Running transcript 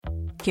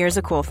Here's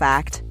a cool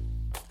fact.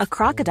 A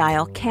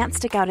crocodile can't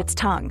stick out its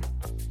tongue.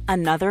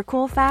 Another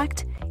cool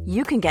fact,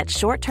 you can get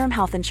short-term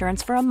health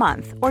insurance for a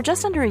month or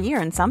just under a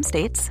year in some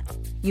states.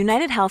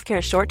 United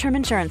Healthcare short-term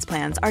insurance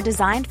plans are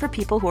designed for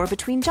people who are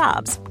between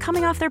jobs,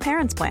 coming off their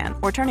parents' plan,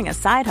 or turning a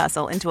side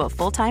hustle into a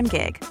full-time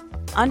gig.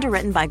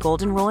 Underwritten by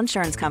Golden Rule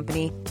Insurance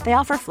Company, they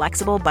offer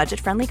flexible,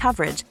 budget-friendly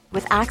coverage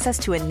with access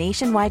to a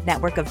nationwide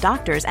network of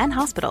doctors and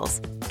hospitals.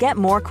 Get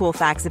more cool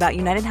facts about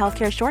United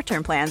Healthcare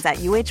short-term plans at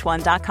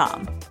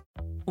uh1.com.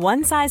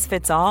 One size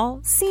fits all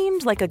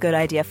seemed like a good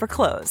idea for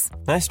clothes.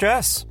 Nice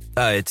dress.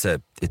 It's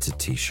a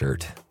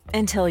t-shirt.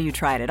 Until you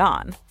tried it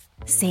on.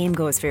 Same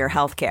goes for your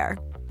healthcare.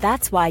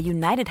 That's why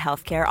United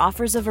Healthcare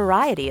offers a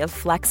variety of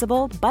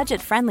flexible,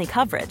 budget-friendly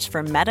coverage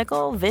for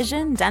medical,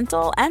 vision,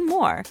 dental, and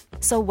more.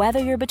 So whether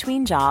you're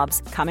between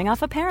jobs, coming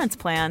off a parent's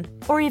plan,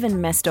 or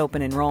even missed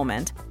open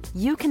enrollment,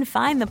 you can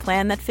find the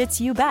plan that fits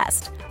you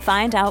best.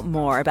 Find out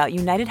more about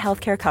United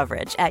Healthcare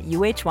coverage at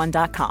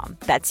uh1.com.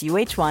 That's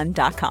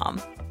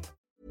uh1.com.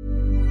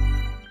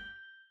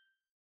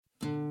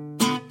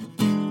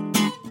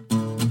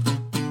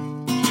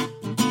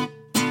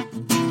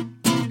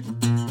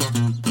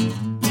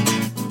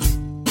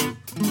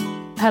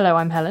 Hello,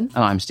 I'm Helen.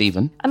 And I'm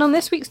Stephen. And on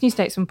this week's New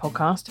Statesman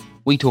podcast,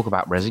 we talk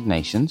about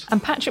resignations.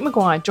 And Patrick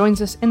Maguire joins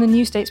us in the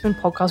New Statesman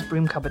podcast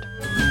broom cupboard.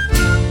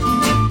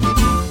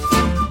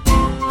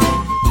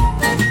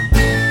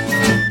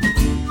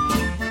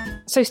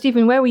 So,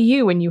 Stephen, where were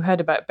you when you heard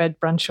about Ben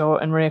Bradshaw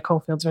and Maria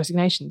Caulfield's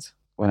resignations?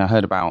 When I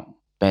heard about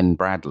Ben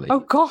Bradley.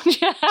 Oh, God,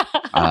 yeah.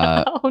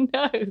 Oh,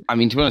 no. I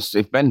mean, to be honest,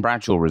 if Ben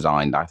Bradshaw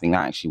resigned, I think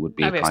that actually would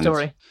be That'd be a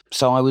story.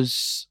 So I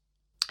was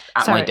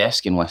at my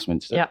desk in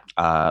Westminster,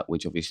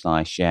 which obviously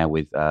I share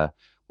with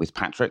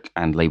Patrick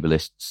and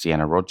Labourist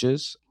Sienna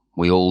Rogers.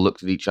 We all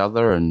looked at each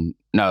other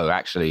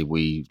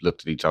we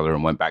looked at each other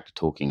and went back to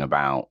talking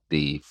about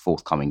the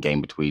forthcoming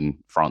game between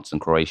France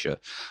and Croatia.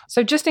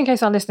 So just in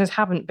case our listeners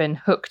haven't been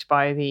hooked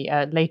by the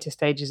later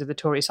stages of the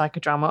Tory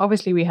psychodrama,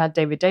 obviously we had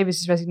David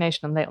Davis's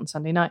resignation late on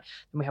Sunday night.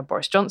 Then we had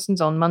Boris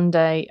Johnson's on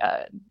Monday.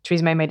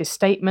 Theresa May made a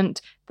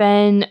statement.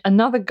 Then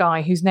another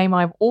guy whose name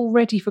I've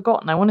already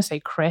forgotten. I want to say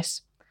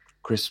Chris.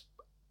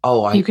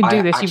 Oh, you can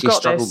do this. You've got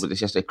struggled this. with this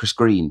yesterday. Chris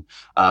Green.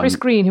 Chris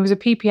Green, who was a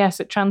PPS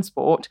at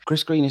Transport.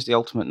 Chris Green is the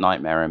ultimate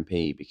nightmare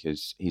MP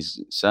because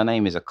his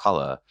surname is a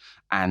colour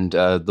and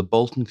the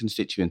Bolton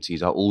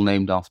constituencies are all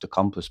named after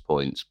compass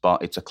points,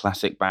 but it's a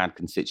classic bad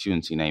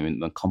constituency name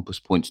and the compass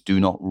points do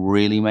not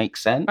really make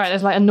sense. Right,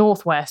 there's like a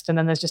northwest and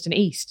then there's just an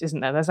east, isn't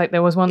there?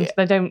 There was one,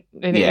 they don't...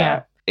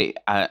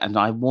 And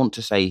I want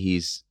to say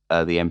he's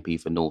the MP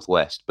for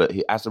Northwest, but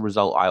as a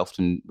result, I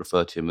often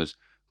refer to him as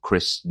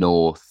Chris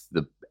North,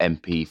 the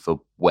MP for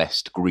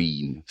West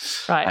Green.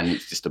 Right. And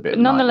it's just a bit...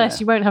 Nonetheless,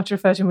 you won't have to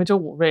refer to him at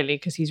all, really,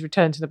 because he's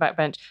returned to the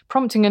backbench,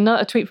 prompting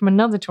a tweet from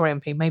another Tory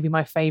MP, maybe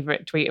my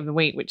favourite tweet of the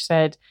week, which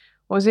said,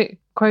 what was it?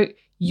 Quote,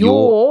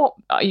 you're,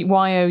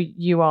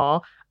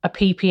 Y-O-U-R, a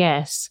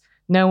PPS.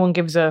 No one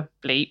gives a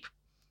bleep.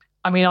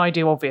 I mean, I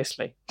do,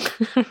 obviously.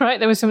 Right?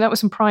 That was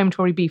some prime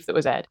Tory beef that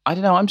was aired. I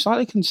don't know. I'm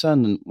slightly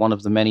concerned that one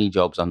of the many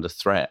jobs under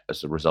threat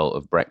as a result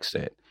of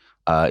Brexit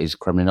is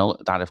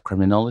that of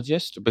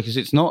criminologist, because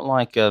it's not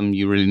like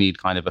you really need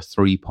kind of a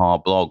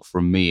 3-part blog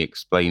from me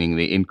explaining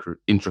the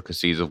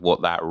intricacies of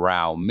what that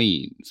row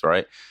means,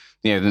 right?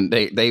 You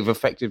know, they've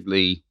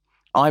effectively...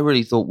 I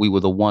really thought we were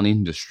the one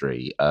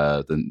industry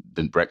that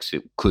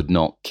Brexit could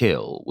not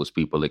kill, was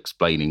people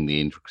explaining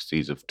the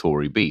intricacies of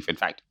Tory beef. In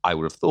fact, I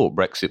would have thought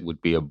Brexit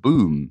would be a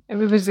boom for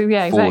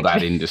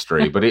that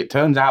industry. But it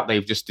turns out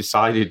they've just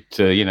decided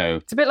to,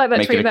 it's a bit like that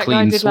make tweet it a that clean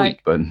guy did,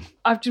 sweep.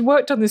 I've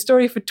worked on this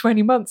story for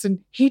 20 months and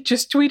he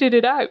just tweeted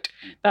it out.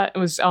 That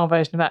was our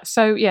version of that.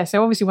 So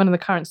obviously one of the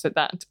currents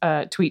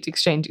that tweet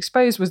exchange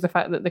exposed was the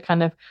fact that the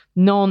kind of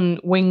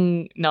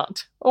non-wing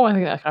nut, I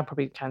think I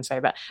probably can say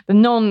that, the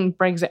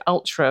non-Brexit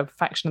ultra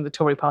faction of the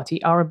Tory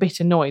party are a bit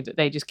annoyed that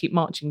they just keep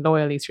marching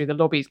loyally through the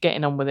lobbies,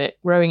 getting on with it,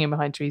 rowing in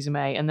behind Theresa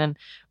May, and then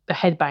the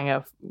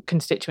headbanger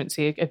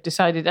constituency have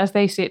decided, as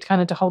they see it,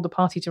 kind of to hold the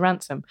party to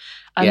ransom.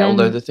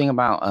 Although the thing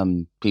about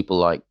people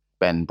like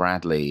Ben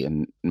Bradley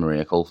and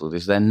Maria Caulfield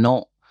is they're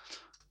not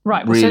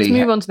right. Really so let's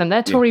move on to them.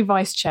 They're Tory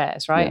vice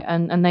chairs, right?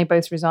 Yeah. And they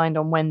both resigned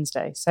on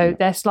Wednesday, so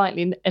they're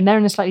in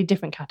a slightly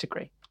different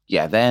category.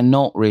 Yeah, they're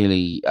not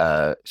really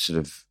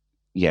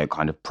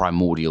kind of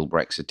primordial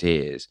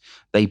Brexiteers.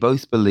 They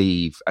both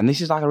believe, and this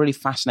is like a really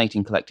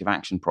fascinating collective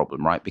action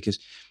problem, right? Because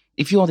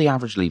if you're the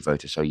average Leave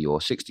voter, so you're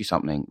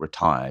 60-something,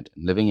 retired,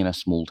 and living in a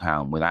small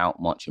town without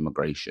much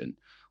immigration,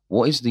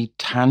 what is the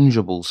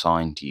tangible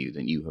sign to you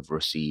that you have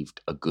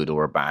received a good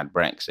or a bad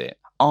Brexit?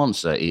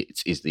 Answer,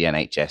 is the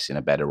NHS in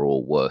a better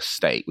or worse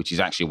state, which is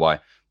actually why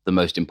the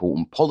most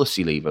important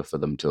policy lever for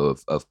them to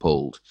have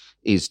pulled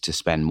is to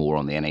spend more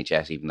on the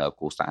NHS, even though, of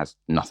course, that has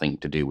nothing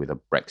to do with a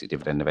Brexit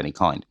dividend of any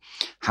kind.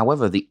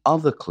 However, the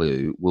other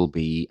clue will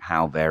be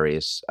how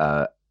various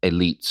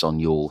elites on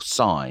your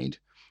side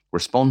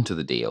respond to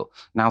the deal.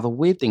 Now, the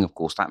weird thing, of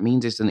course, that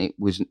means is that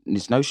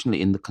it's notionally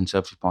in the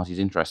Conservative Party's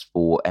interest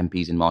for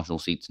MPs in marginal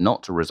seats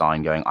not to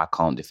resign going, I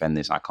can't defend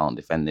this,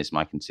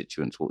 my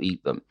constituents will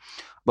eat them.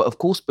 But of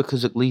course,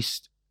 because at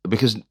least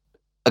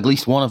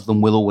one of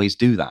them will always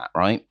do that,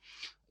 right?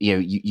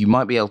 You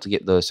might be able to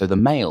get so the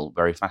Mail,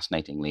 very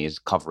fascinatingly, is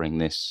covering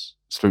this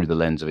through the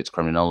lens of its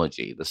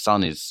criminology. The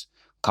Sun is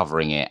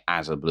covering it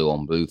as a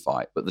blue-on-blue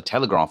fight, but the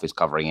Telegraph is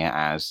covering it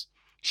as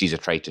she's a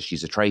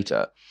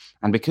traitor.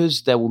 And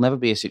because there will never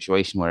be a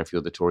situation where if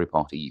you're the Tory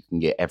party, you can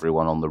get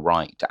everyone on the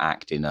right to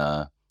act in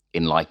a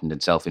enlightened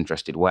and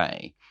self-interested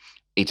way,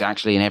 it's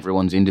actually in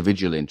everyone's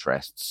individual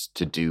interests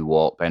to do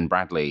what Ben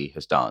Bradley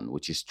has done,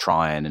 which is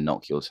try and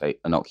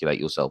inoculate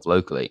yourself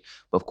locally.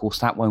 But of course,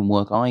 that won't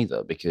work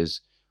either,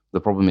 because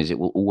the problem is it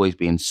will always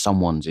be in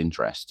someone's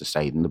interest to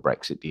say that the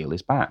Brexit deal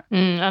is bad.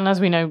 And as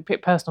we know,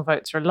 personal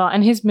votes are a lot.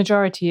 And his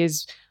majority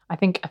is, I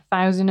think,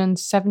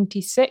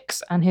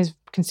 1,076, and his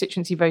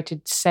constituency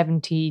voted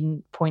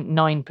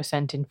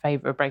 17.9% in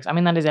favour of Brexit. I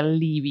mean, that is a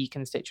Levy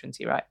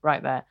constituency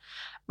right there.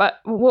 But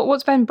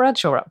what's Ben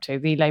Bradshaw up to,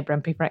 the Labour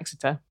MP for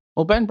Exeter?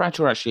 Well, Ben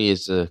Bradshaw actually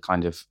is a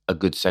kind of a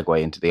good segue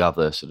into the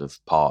other sort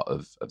of part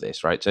of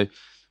this, right?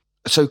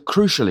 So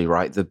crucially,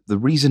 right, the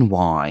reason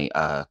why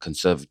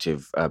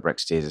Conservative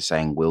Brexiteers are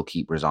saying we'll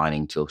keep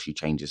resigning till she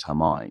changes her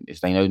mind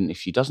is they know that if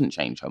she doesn't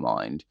change her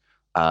mind,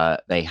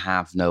 they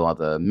have no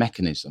other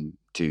mechanism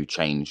to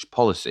change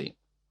policy.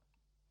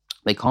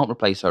 They can't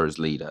replace her as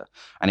leader.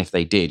 And if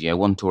they did,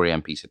 one Tory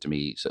MP said to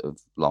me sort of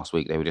last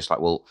week, they were just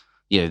like, well,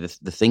 the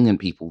thing that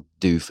people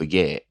do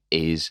forget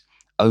is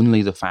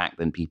only the fact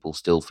that people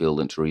still feel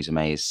that Theresa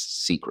May is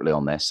secretly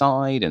on their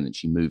side and that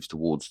she moves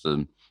towards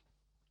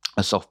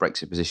a soft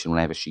Brexit position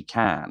whenever she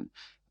can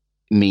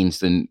means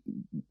that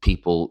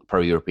people,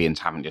 pro-Europeans,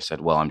 haven't just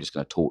said, well, I'm just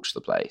going to torch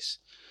the place.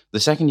 The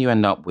second you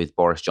end up with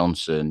Boris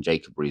Johnson,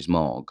 Jacob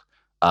Rees-Mogg,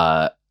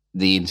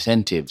 the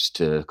incentives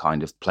to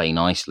kind of play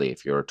nicely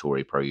if you're a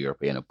Tory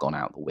pro-European have gone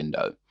out the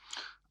window.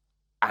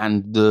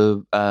 And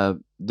the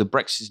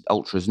Brexit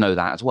ultras know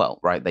that as well,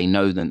 right? They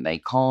know that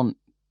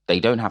they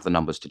don't have the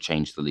numbers to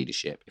change the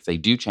leadership. If they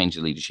do change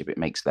the leadership, it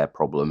makes their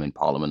problem in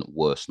Parliament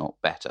worse, not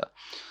better.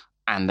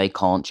 And they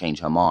can't change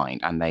her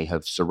mind. And they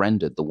have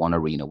surrendered the one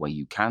arena where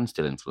you can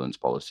still influence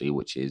policy,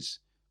 which is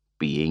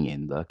being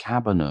in the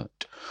cabinet.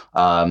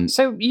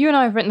 So you and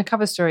I have written a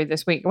cover story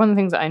this week. One of the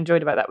things that I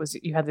enjoyed about that was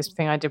that you had this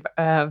thing I did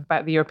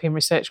about the European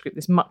Research Group,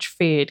 this much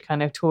feared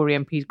kind of Tory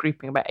MPs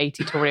grouping, about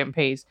 80 Tory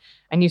MPs.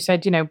 And you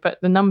said, but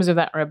the numbers of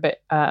that are a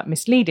bit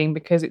misleading,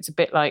 because it's a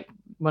bit like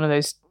one of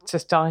those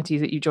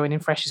societies that you join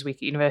in Freshers Week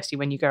at university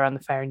when you go around the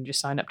fair and you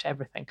just sign up to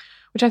everything,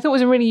 which I thought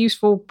was a really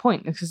useful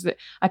point, because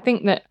I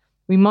think that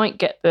we might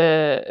get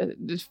the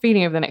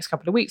feeling over the next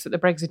couple of weeks that the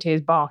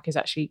Brexiteers' bark is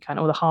actually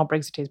or the hard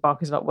Brexiteers'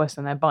 bark is a lot worse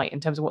than their bite in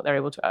terms of what they're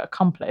able to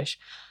accomplish.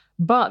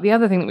 But the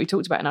other thing that we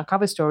talked about in our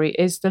cover story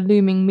is the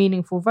looming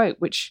meaningful vote,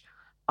 which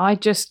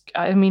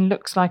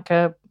looks like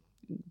a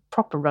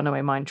proper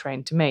runaway mine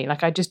train to me.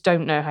 Like, I just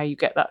don't know how you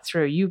get that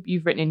through.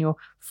 You've written in your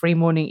free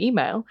morning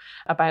email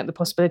about the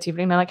possibility of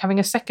having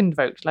a second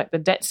vote, like the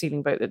debt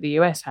ceiling vote that the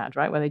US had,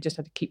 right, where they just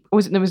had to keep.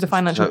 There was the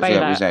financial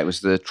bailout. It was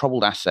the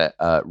Troubled Asset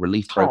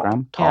Relief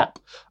Program, TARP,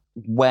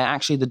 where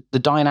actually the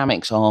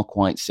dynamics are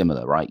quite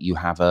similar, right? You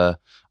have a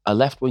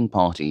left-wing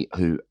party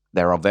who.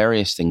 There are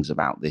various things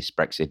about this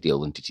Brexit deal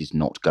that it is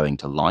not going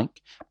to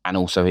like, and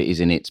also it is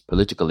in its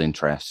political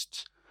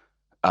interests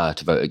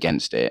to vote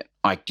against it.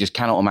 I just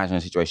cannot imagine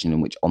a situation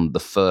in which on the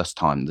first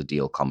time the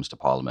deal comes to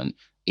Parliament,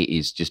 it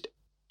is just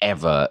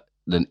ever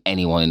that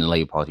anyone in the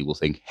Labour Party will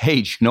think,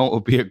 hey, do you know what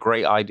would be a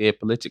great idea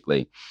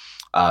politically?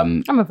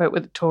 I'm going to vote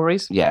with the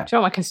Tories. Yeah. Do you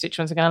know what my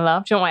constituents are going to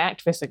love? Do you know what my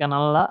activists are going to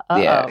love?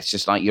 Yeah, it's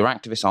just like your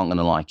activists aren't going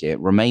to like it.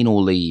 Remain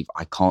or leave,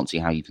 I can't see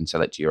how you can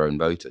sell it to your own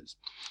voters.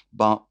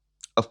 But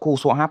of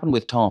course, what happened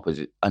with TARP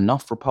is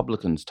enough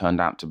Republicans turned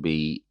out to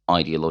be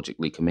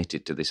ideologically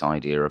committed to this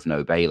idea of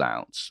no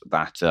bailouts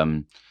that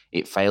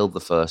it failed the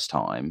first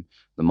time.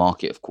 The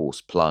market, of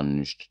course,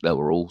 plunged. There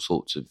were all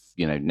sorts of,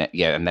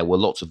 and there were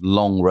lots of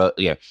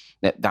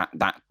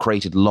that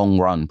created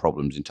long-run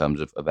problems in terms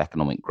of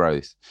economic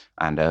growth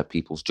and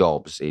people's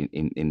jobs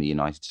in the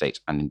United States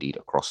and indeed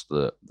across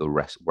the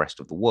rest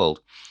of the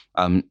world.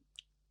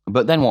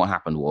 But then what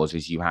happened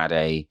is you had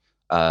a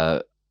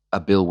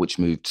bill which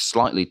moved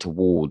slightly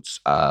towards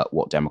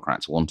what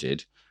Democrats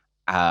wanted,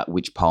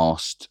 which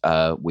passed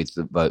with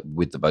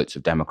the votes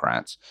of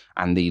Democrats,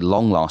 and the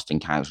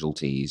long-lasting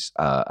casualties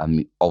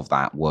of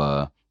that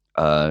were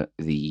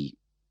the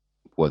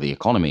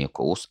economy, of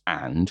course,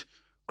 and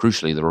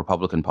crucially, the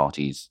Republican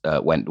Party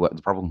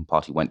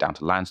went down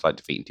to landslide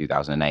defeat in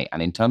 2008.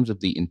 And in terms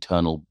of the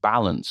internal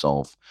balance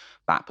of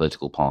that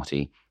political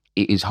party,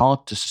 it is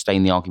hard to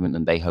sustain the argument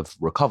that they have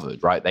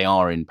recovered, right? They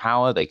are in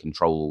power. They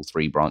control all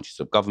three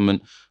branches of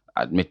government,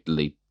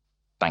 admittedly,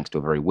 thanks to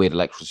a very weird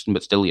electoral system,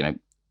 but still,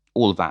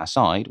 all of that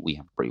aside, we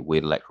have a pretty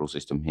weird electoral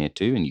system here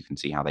too, and you can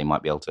see how they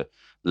might be able to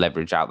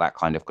leverage out that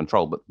kind of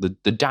control. But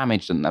the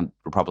damage that the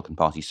Republican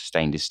Party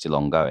sustained is still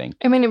ongoing.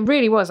 I mean, it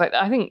really was. Like,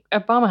 I think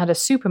Obama had a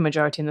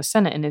supermajority in the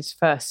Senate in his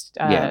first,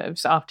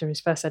 after his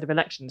first set of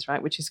elections,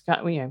 right? Which is,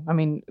 I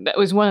mean, that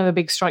was one of the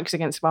big strikes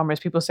against Obama. Is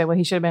people say, well,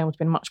 he should have been able to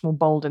be much more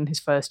bold in his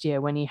first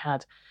year when he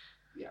had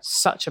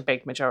such a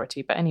big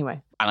majority. But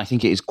anyway, and I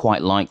think it is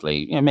quite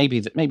likely,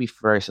 maybe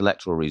for various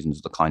electoral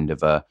reasons, the kind of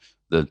the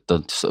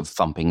sort of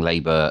thumping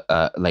Labour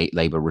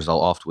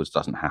result afterwards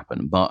doesn't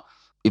happen, but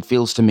it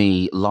feels to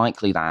me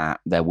likely that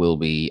there will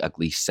be at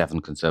least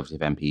 7 Conservative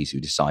MPs who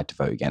decide to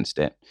vote against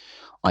it.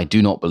 I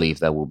do not believe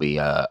there will be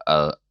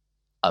a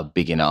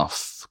big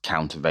enough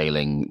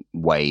countervailing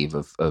wave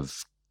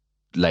of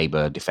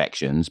Labour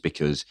defections,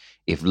 because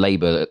if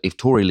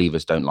Tory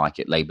leavers don't like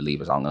it, Labour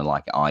leavers aren't going to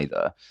like it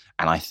either.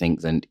 And I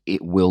think that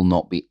it will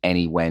not be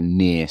anywhere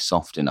near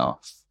soft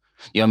enough.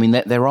 I mean,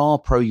 there are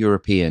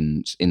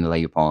pro-Europeans in the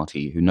Labour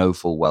Party who know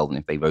full well that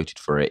if they voted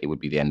for it, it would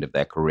be the end of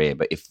their career.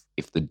 But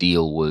if the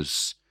deal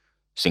was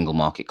single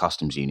market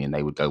customs union,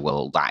 they would go,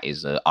 well, that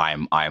is I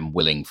am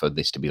willing for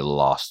this to be the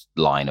last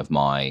line of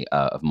my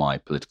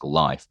political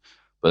life.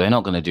 But they're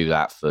not going to do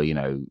that for,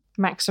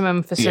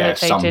 maximum facilitated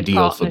some deal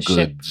partnership. for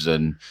goods.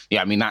 And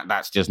I mean,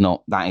 that is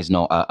not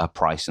a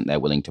price that they're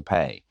willing to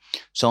pay.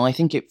 So I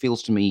think it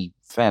feels to me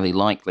fairly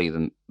likely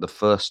that the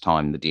first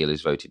time the deal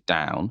is voted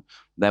down,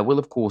 there will,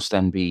 of course,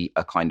 then be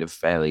a kind of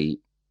fairly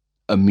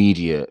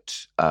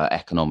immediate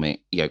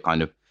economic,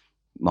 kind of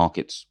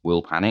markets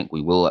will panic.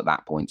 We will at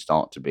that point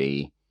start to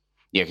be,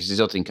 because there's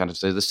other thing kind of,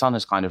 so the Sun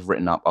has kind of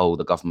written up,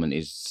 the government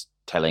is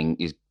getting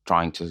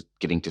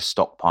to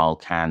stockpile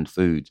canned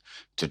food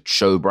to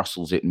show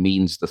Brussels it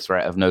means the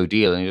threat of no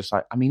deal. And you're just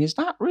like, I mean, is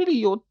that really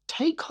your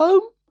take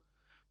home?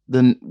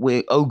 Then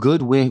we're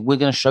going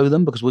to show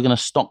them because we're going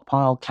to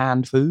stockpile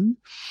canned food.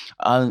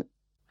 I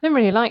didn't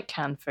really like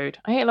canned food.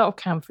 I ate a lot of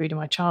canned food in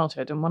my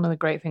childhood, and one of the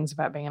great things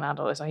about being an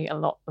adult is I eat a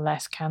lot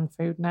less canned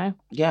food now.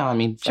 Yeah, I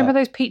mean, do you remember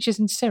those peaches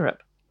and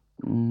syrup?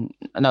 No,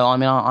 I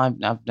mean,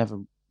 I've never.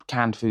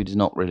 Canned food is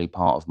not really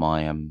part of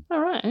my. All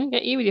right, I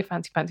get you with your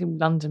fancy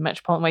London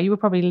metropolitan way. You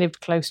probably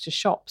lived close to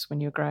shops when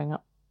you were growing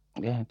up.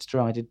 Yeah, it's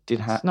true. I did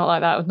have. It's not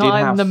like that. Not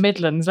like in the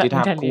Midlands. Did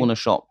have corner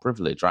shop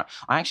privilege, right?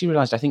 I actually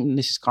realised I think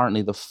this is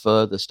currently the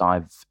furthest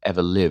I've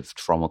ever lived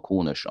from a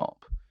corner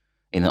shop,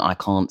 in that I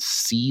can't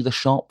see the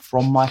shop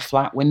from my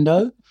flat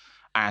window,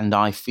 and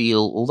I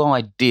feel, although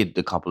I did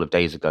a couple of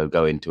days ago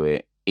go into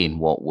it in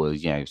what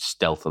was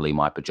stealthily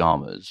my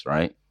pajamas,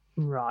 right?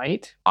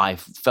 Right. I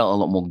felt a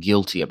lot more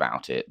guilty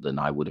about it than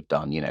I would have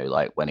done,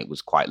 like when it was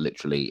quite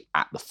literally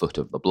at the foot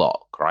of the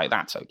block, right?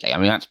 That's okay. I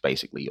mean, that's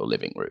basically your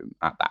living room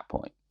at that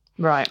point.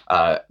 Right.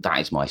 That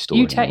is my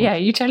story.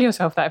 You tell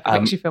yourself that if it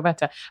makes you feel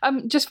better.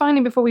 Just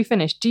finally, before we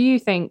finish, do you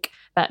think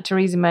that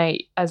Theresa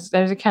May, as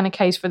there's a kind of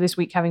case for this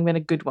week having been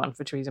a good one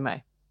for Theresa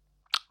May?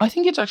 I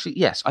think it's actually,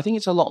 yes. I think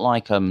it's a lot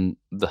like the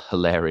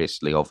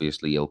hilariously,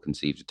 obviously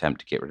ill-conceived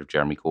attempt to get rid of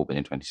Jeremy Corbyn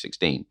in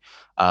 2016,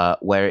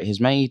 where it has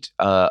made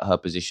her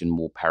position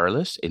more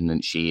perilous in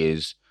that she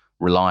is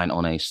reliant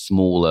on a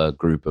smaller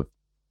group of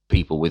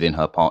people within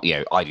her party.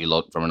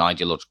 From an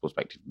ideological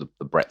perspective,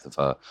 the breadth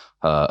of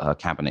her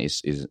cabinet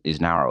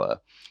is narrower.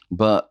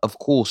 But of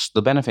course,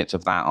 the benefits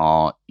of that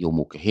are you're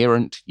more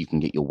coherent, you can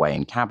get your way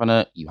in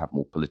cabinet, you have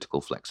more political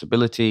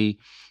flexibility,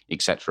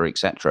 etc.,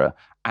 etc.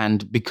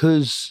 And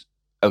because...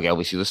 Okay,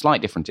 obviously the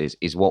slight difference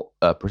is what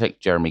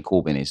protect Jeremy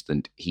Corbyn is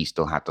that he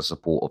still had the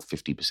support of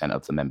 50%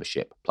 of the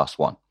membership plus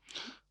one.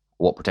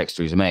 What protects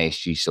Theresa May is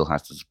she still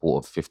has the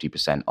support of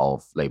 50%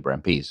 of Labour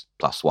MPs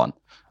plus one.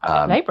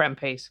 Labour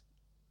MPs?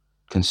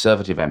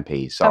 Conservative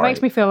MPs, sorry. That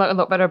makes me feel like a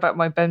lot better about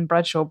my Ben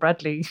Bradshaw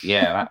Bradley.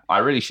 Yeah, I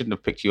really shouldn't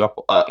have picked you up.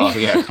 I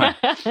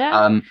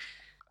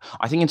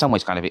think in some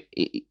ways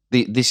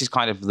this is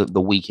kind of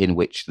the week in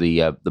which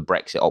the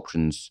Brexit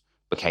options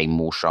became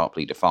more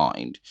sharply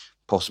defined.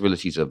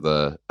 Possibilities of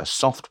a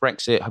soft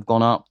Brexit have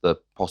gone up. The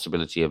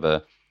possibility of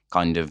a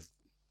kind of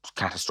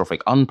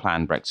catastrophic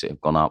unplanned Brexit have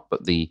gone up.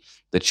 But the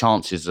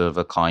chances of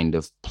a kind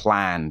of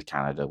planned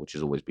Canada, which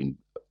has always been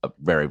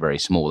very, very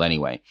small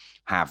anyway,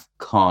 have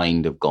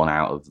kind of gone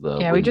out of the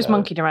window. We just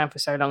monkeyed around for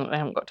so long that they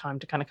haven't got time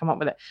to kind of come up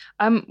with it.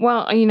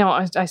 Well,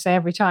 as I say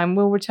every time,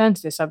 we'll return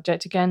to this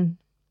subject again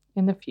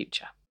in the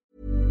future.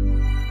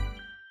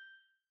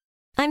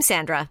 I'm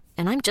Sandra,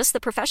 and I'm just the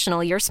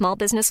professional your small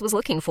business was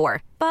looking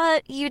for.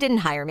 But you didn't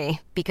hire me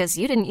because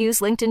you didn't use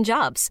LinkedIn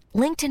Jobs.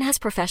 LinkedIn has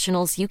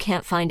professionals you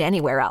can't find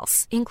anywhere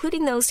else,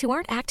 including those who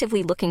aren't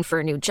actively looking for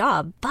a new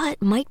job,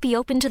 but might be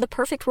open to the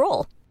perfect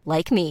role,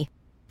 like me.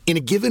 In a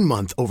given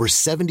month, over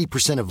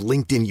 70% of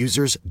LinkedIn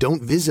users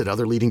don't visit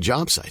other leading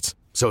job sites.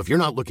 So if you're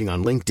not looking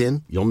on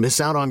LinkedIn, you'll miss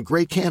out on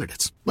great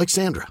candidates like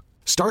Sandra.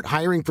 Start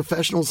hiring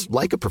professionals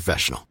like a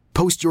professional.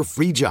 Post your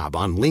free job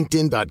on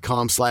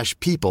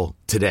linkedin.com/people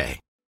today.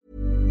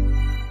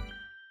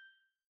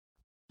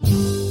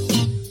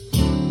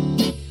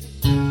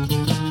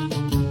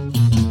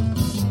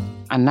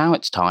 And now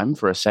it's time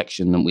for a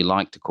section that we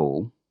like to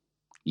call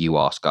You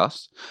Ask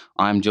Us.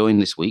 I'm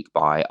joined this week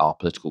by our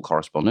political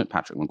correspondent,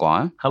 Patrick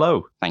Maguire.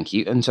 Hello. Thank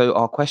you. And so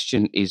our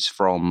question is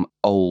from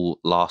Ole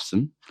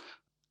Larson.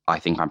 I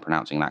think I'm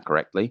pronouncing that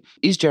correctly.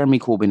 Is Jeremy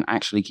Corbyn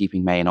actually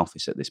keeping May in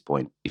office at this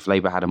point? If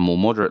Labour had a more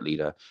moderate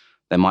leader,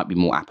 there might be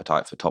more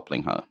appetite for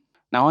toppling her.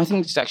 Now, I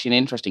think this is actually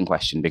an interesting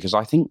question because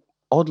I think,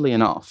 oddly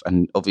enough,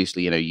 and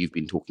obviously, you've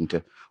been talking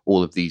to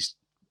all of these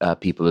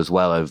people as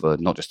well over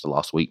not just the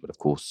last week, but of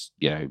course,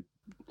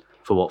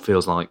 for what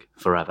feels like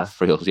forever.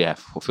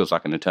 Feels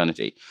like an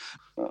eternity.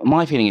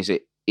 My feeling is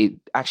it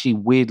actually,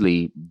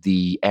 weirdly,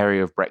 the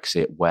area of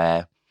Brexit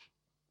where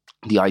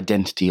the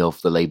identity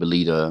of the Labour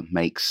leader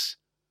makes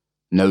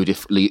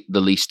the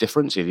least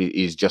difference. It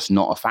is just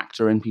not a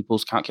factor in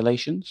people's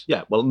calculations.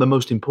 Yeah, well, the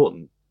most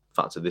important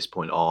factors at this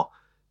point are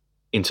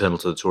internal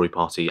to the Tory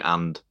party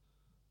and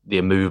the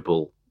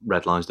immovable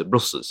red lines that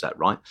Brussels has set,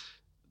 right?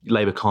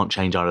 Labour can't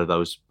change either of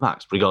those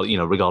facts,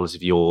 regardless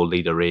if your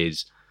leader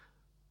is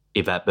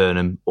Yvette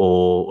Burnham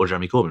or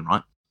Jeremy Corbyn,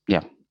 right?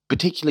 Yeah,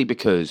 particularly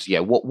because,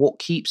 what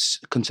keeps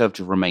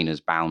Conservative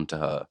Remainers bound to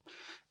her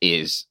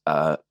is,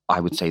 I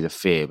would say, the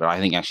fear, but I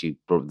think actually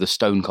the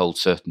stone cold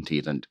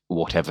certainty that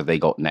whatever they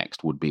got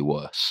next would be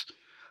worse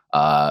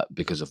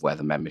because of where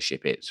the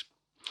membership is.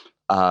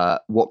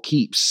 What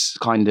keeps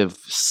kind of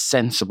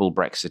sensible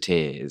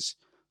Brexiteers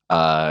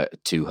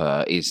to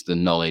her is the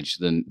knowledge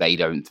that they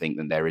don't think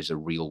that there is a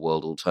real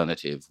world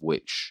alternative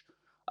which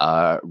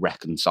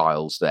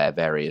reconciles their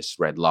various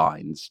red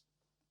lines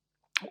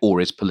or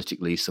is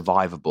politically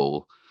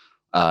survivable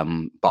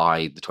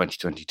by the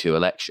 2022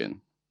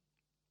 election.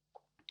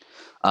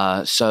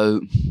 I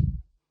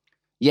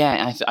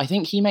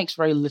think he makes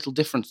very little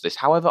difference to this.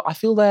 However, I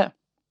feel there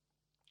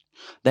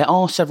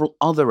are several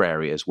other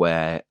areas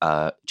where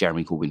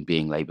Jeremy Corbyn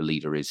being Labour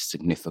leader is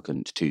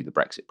significant to the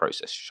Brexit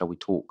process. Shall we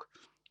talk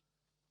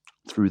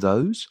through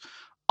those?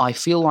 I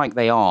feel like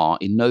they are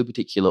in no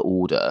particular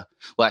order.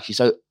 Well, actually,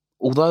 so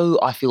although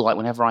I feel like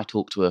whenever I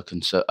talk to a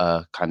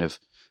kind of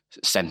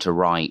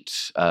centre-right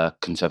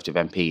Conservative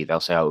MP, they'll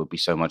say, it would be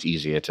so much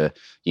easier to,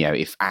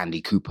 if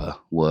Andy Cooper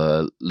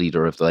were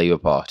leader of the Labour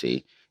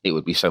Party, it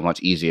would be so much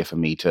easier for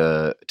me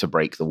to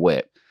break the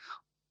whip.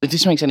 If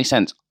this makes any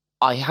sense,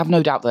 I have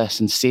no doubt they're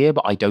sincere,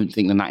 but I don't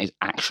think that is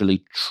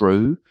actually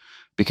true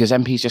because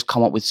MPs just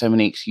come up with so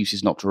many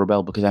excuses not to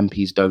rebel because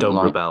MPs don't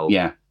rebel.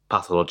 Yeah.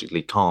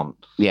 Pathologically can't.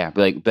 Yeah,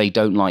 but they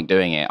don't like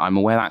doing it. I'm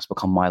aware that's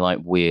become my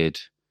weird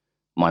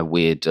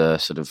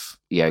sort of,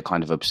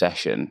 kind of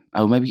obsession.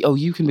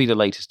 You can be the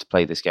latest to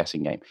play this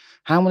guessing game.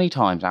 How many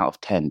times out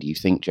of 10 do you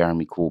think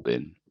Jeremy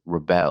Corbyn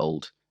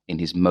rebelled in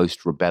his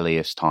most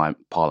rebellious time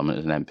Parliament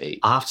as an MP?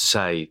 I have to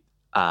say,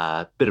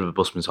 bit of a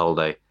busman's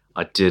holiday.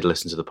 I did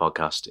listen to the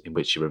podcast in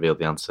which you revealed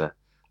the answer.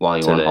 While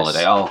you were on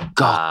holiday. Oh,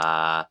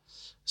 God.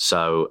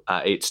 So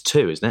it's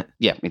 2, isn't it?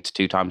 Yeah, it's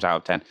 2 times out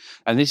of 10.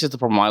 And this is the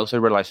problem. I also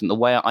realised that the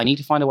way I need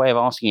to find a way of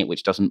asking it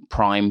which doesn't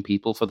prime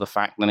people for the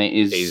fact that it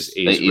is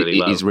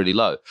really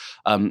low.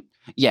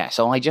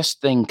 So I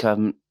just think,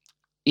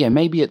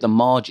 maybe at the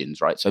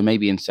margins, right? So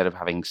maybe instead of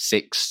having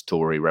 6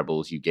 Tory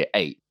rebels, you get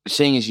 8.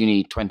 Seeing as you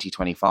need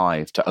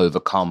 2025 to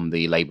overcome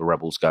the Labour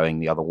rebels going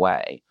the other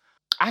way.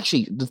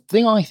 Actually, the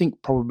thing I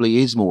think probably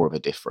is more of a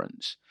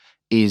difference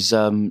is,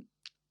 let's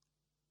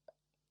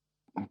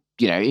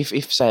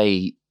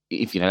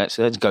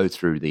go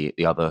through the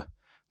other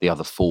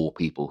 4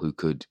 people who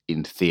could,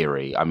 in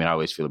theory, I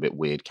always feel a bit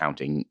weird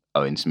counting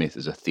Owen Smith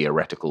as a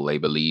theoretical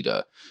Labour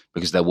leader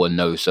because there were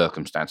no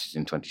circumstances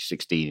in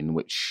 2016 in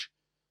which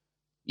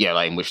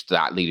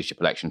that leadership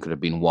election could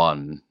have been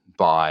won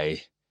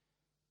by,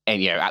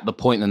 and at the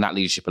point that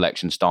leadership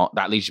election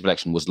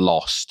was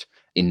lost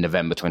in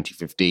November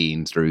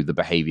 2015 through the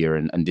behaviour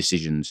and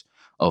decisions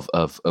of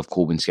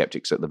Corbyn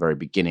skeptics at the very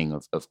beginning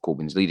of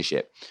Corbyn's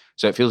leadership.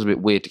 So it feels a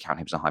bit weird to count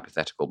him as a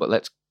hypothetical, but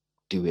let's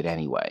do it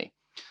anyway.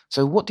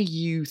 So what do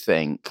you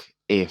think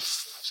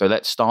so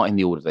let's start in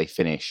the order they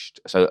finished.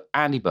 So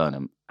Andy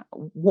Burnham,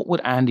 what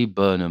would Andy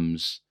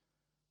Burnham's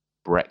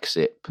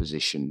Brexit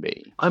position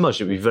be? I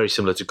imagine it would be very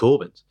similar to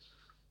Corbyn's.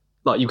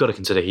 You've got to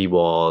consider he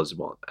was,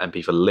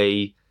 MP for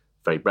Lee,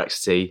 very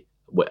Brexity.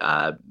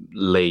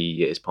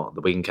 Lee is part of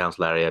the Wigan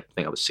Council area. I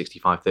think that was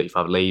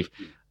 65-35 leave.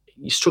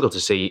 You struggle to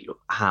see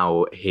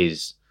how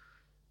his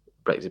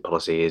Brexit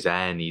policy is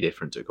any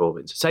different to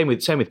Corbyn's. Same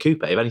with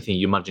Cooper. If anything,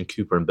 you imagine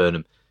Cooper and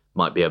Burnham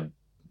might be a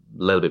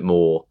little bit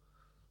more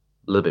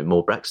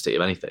Brexit,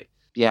 if anything.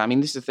 Yeah,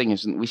 this is the thing,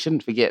 is we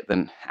shouldn't forget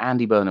that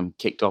Andy Burnham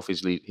kicked off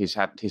his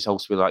whole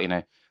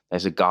spiel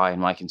there's a guy in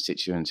my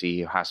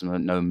constituency who has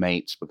no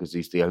mates because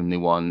he's the only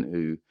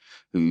one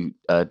who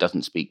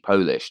doesn't speak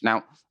Polish.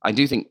 Now, I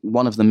do think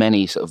one of the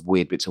many sort of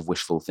weird bits of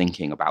wishful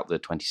thinking about the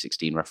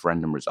 2016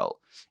 referendum result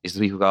is that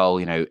people go,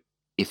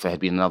 if there had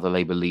been another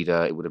Labour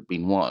leader, it would have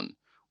been won.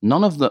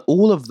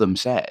 All of them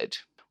said,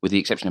 with the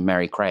exception of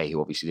Mary Cray,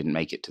 who obviously didn't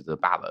make it to the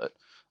ballot,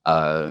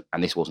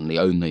 and this wasn't the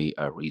only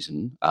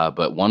reason,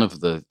 but one of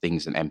the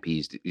things that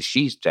MPs,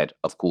 she said,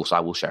 of course, I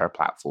will share a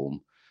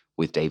platform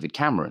with David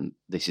Cameron.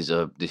 This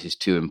is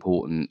too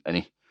important.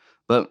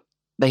 But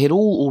they had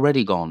all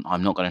already gone,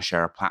 I'm not going to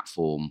share a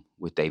platform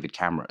with David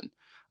Cameron.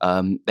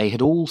 They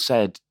had all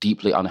said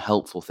deeply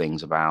unhelpful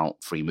things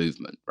about free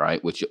movement,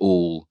 right?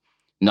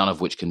 None of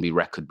which could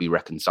be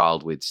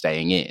reconciled with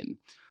staying in.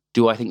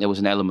 Do I think there was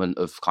an element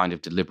of kind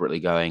of deliberately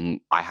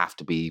going, I have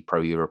to be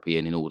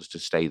pro-European in order to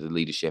stay the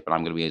leadership, and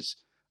I'm going to be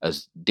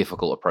as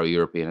difficult a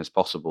pro-European as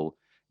possible?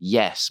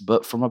 Yes,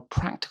 but from a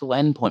practical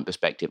endpoint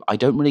perspective, I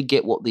don't really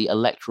get what the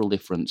electoral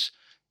difference.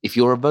 If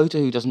you're a voter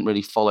who doesn't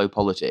really follow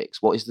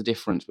politics, what is the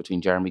difference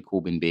between Jeremy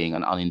Corbyn being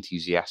an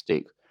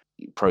unenthusiastic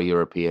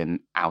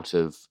pro-European out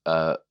of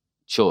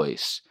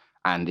choice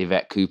and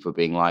Yvette Cooper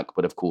being like,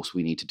 but of course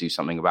we need to do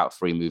something about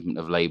free movement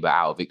of Labour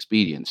out of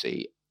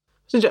expediency?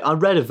 I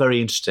read a very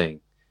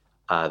interesting,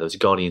 there was a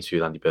Guardian interview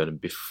with Andy Burnham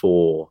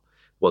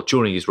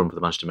during his run for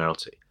the Manchester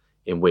Mayoralty,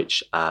 in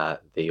which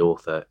the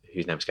author,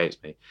 whose name escapes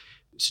me,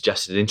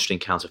 suggested an interesting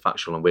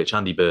counterfactual in which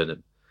Andy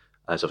Burnham,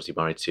 is obviously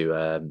married to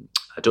a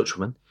Dutch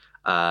woman,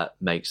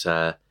 makes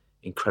an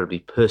incredibly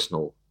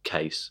personal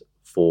case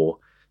for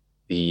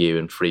the EU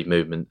and free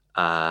movement,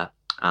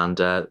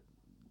 and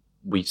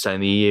we stay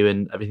in the EU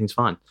and everything's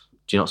fine.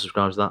 Do you not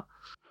subscribe to that?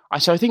 I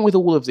think with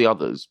all of the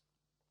others,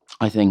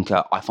 I think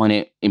I find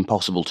it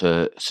impossible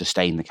to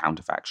sustain the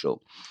counterfactual.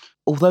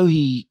 Although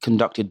he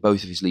conducted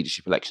both of his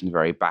leadership elections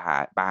very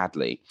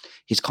badly,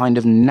 his kind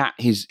of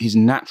his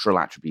natural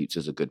attributes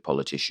as a good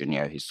politician,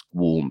 his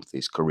warmth,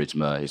 his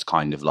charisma, his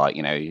kind of like,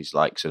 he's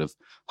like sort of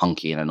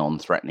hunky in a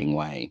non-threatening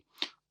way.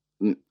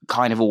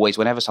 Kind of always,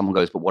 whenever someone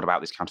goes, but what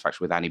about this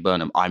counterfactual with Andy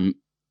Burnham? I'm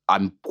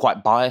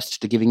quite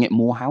biased to giving it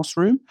more house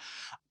room.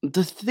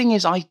 The thing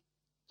is, I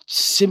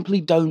simply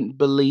don't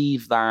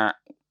believe that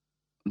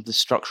the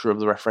structure of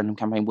the referendum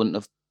campaign wouldn't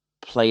have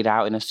played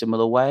out in a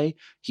similar way.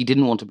 He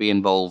didn't want to be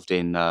involved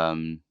in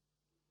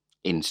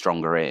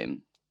Stronger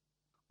In.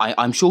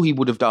 I'm sure he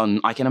would have done.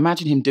 I can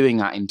imagine him doing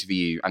that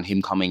interview and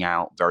him coming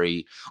out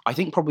very. I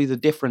think probably the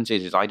difference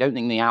is I don't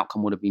think the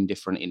outcome would have been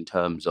different in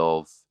terms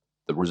of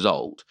the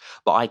result,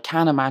 but I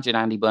can imagine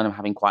Andy Burnham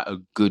having quite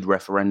a good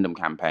referendum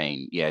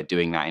campaign. Yeah,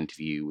 doing that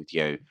interview with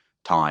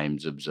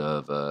Times,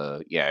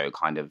 Observer,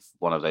 kind of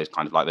one of those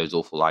kind of like those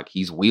awful like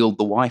he's wheeled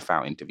the wife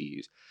out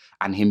interviews,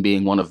 and him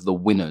being one of the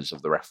winners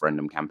of the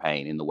referendum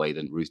campaign in the way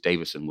that Ruth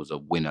Davison was a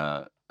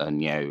winner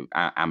and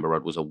Amber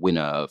Rudd was a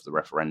winner of the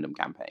referendum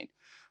campaign.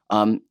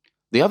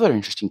 The other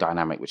interesting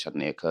dynamic which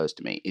suddenly occurs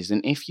to me is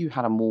that if you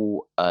had a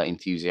more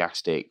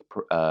enthusiastic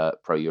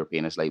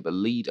pro-European as Labour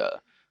leader,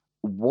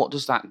 what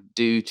does that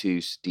do to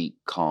Sadiq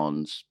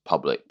Khan's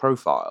public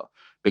profile?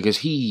 Because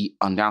he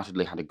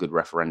undoubtedly had a good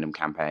referendum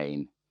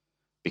campaign,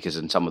 because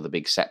in some of the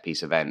big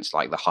set-piece events,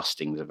 like the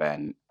Hustings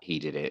event, he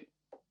did it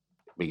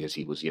because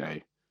he was,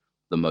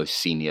 the most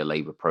senior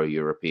Labour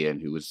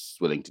pro-European who was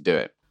willing to do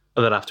it.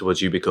 And then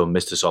afterwards you become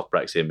Mr. Soft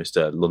Brexit,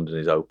 Mr. London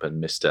is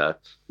open, Mr.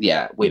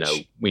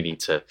 We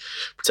need to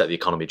protect the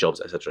economy, jobs,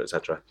 etc.,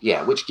 etc.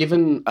 Yeah, which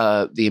given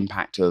the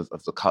impact of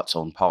the cuts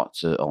on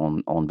parts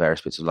on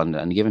various bits of London,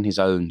 and given his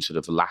own sort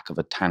of lack of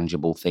a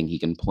tangible thing he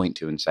can point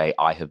to and say,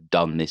 I have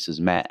done this as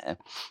mayor,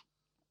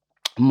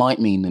 might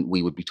mean that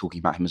we would be talking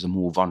about him as a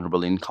more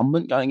vulnerable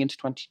incumbent going into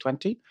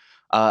 2020.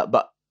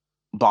 But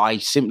I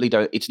simply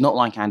don't. It's not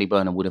like Andy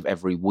Burnham would have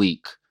every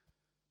week.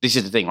 This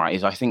is the thing, right?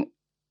 Is I think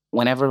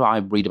whenever I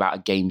read about a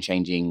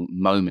game-changing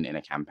moment in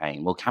a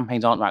campaign, well,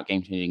 campaigns aren't about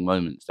game-changing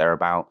moments. They're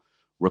about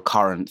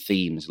recurrent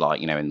themes,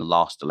 like in the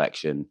last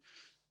election,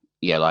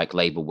 like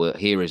Labour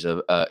here is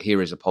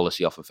a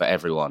policy offer for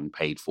everyone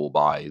paid for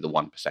by the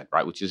 1%,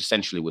 right? Which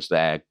essentially was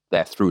their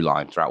through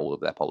line throughout all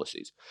of their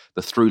policies.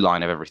 The through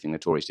line of everything the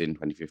Tories did in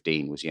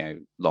 2015 was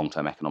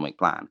long-term economic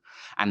plan,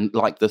 and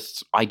like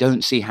I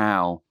don't see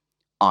how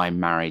I'm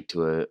married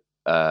to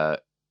a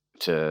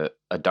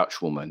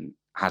Dutch woman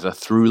has a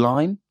through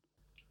line.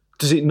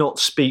 Would it not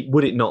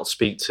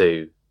speak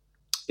to,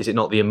 is it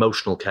not the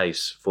emotional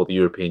case for the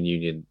European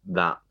Union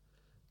that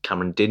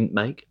Cameron didn't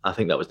make? I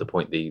think that was the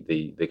point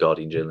the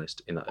Guardian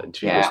journalist in that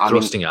interview was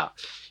thrusting at.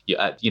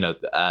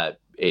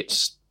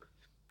 It's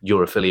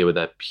Europhilia with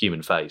a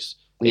human face.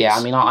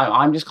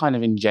 I'm just kind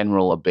of in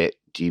general a bit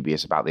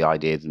dubious about the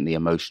idea that the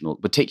emotional,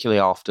 particularly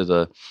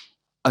after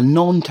a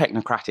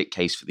non-technocratic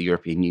case for the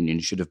European Union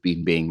should have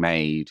been being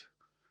made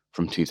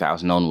from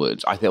 2000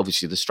 onwards. I think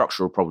obviously the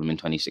structural problem in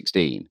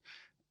 2016,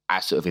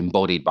 as sort of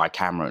embodied by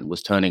Cameron,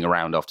 was turning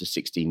around after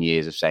 16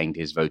 years of saying to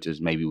his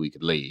voters, maybe we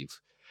could leave,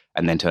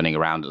 and then turning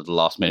around at the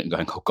last minute and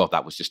going, oh God,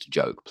 that was just a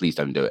joke. Please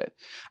don't do it.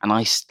 And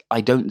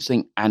I don't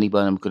think Andy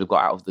Burnham could have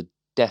got out of the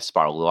death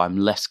spiral, though I'm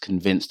less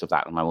convinced of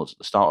that than I was at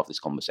the start of this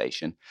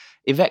conversation.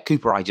 Yvette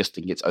Cooper, I just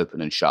think it's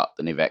open and shut.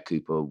 Then Yvette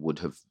Cooper would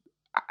have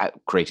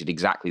created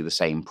exactly the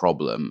same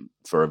problem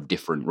for a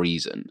different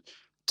reason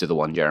to the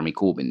one Jeremy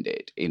Corbyn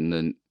did.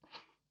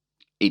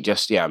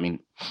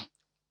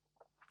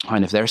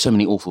 Kind of, there are so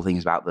many awful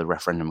things about the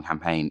referendum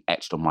campaign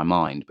etched on my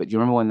mind. But do you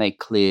remember when they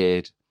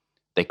cleared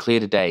a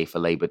day for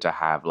Labour to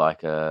have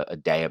like a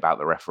day about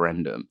the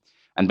referendum?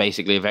 And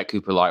basically Yvette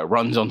Cooper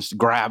runs on,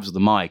 grabs the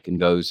mic and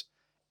goes,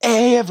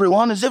 hey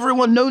everyone, has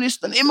everyone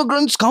noticed that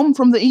immigrants come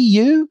from the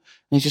EU? And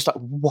it's just like,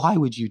 why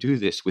would you do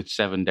this with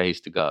 7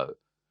 days to go?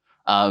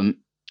 And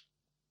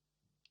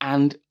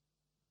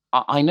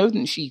I know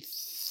that she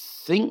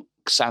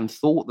thinks and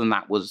thought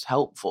that was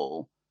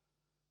helpful,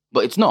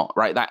 but it's not,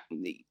 right? That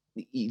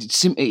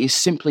it is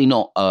simply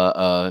not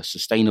a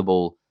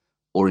sustainable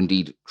or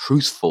indeed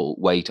truthful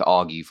way to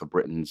argue for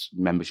Britain's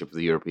membership of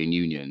the European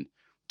Union,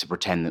 to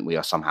pretend that we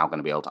are somehow going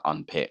to be able to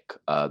unpick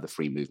the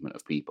free movement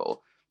of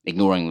people,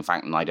 ignoring the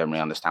fact that I don't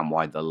really understand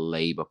why the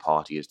Labour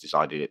Party has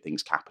decided it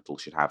thinks capital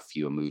should have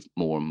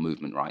more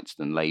movement rights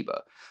than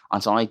Labour.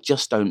 And so I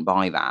just don't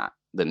buy that,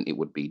 then it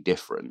would be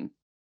different.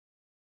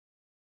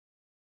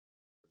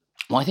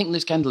 Well, I think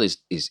Liz Kendall is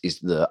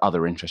the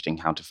other interesting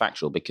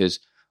counterfactual, because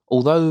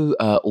although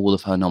all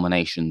of her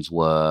nominations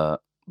were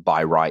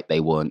by right, they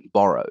weren't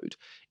borrowed.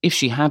 If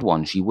she had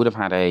one, she would have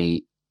had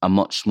a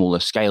much smaller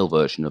scale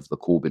version of the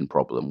Corbyn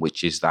problem,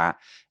 which is that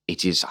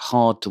it is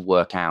hard to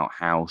work out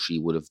how she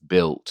would have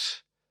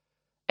built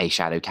a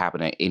shadow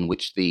cabinet in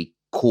which the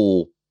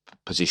core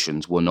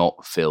positions were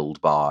not filled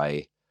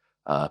by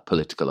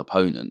political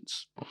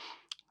opponents.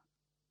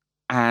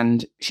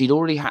 And she'd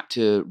already had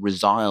to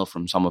resile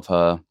from some of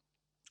her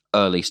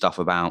early stuff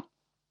about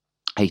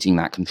hating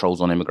that controls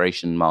on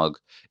immigration mug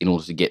in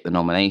order to get the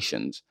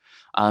nominations.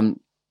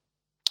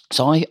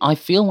 So I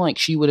feel like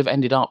she would have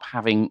ended up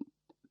having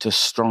to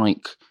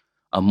strike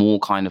a more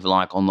kind of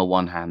like, on the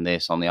one hand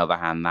this, on the other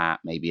hand that,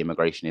 maybe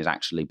immigration is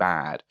actually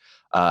bad.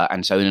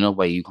 And so in another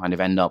way, you kind of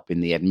end up in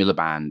the Ed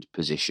Miliband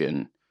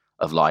position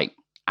of like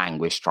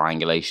anguished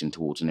triangulation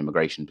towards an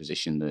immigration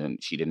position that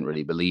she didn't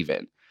really believe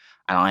in.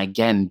 And I,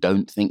 again,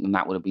 don't think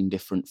that would have been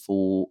different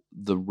for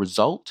the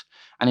result.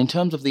 And in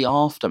terms of the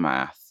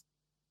aftermath,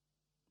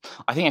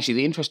 I think actually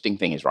the interesting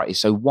thing is, right, is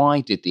so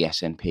why did the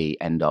SNP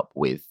end up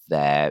with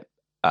their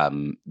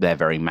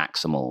very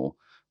maximal,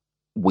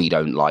 we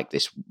don't like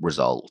this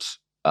result,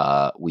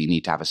 we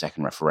need to have a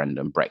second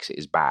referendum, Brexit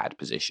is bad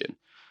position?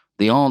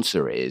 The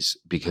answer is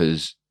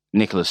because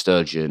Nicola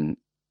Sturgeon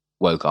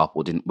woke up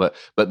or didn't, but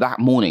that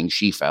morning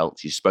she felt,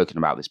 she's spoken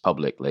about this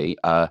publicly,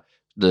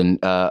 then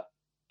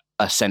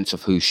a sense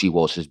of who she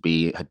was had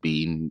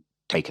been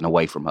taken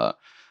away from her.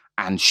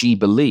 And she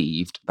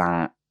believed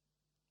that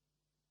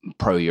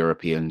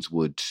pro-Europeans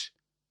would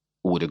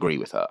agree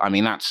with her. I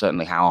mean, that's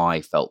certainly how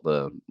I felt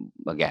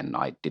again,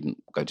 I didn't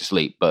go to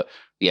sleep, but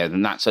yeah,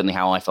 then that's certainly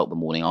how I felt the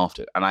morning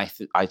after. And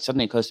it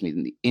suddenly occurs to me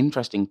that the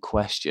interesting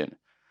question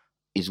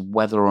is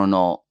whether or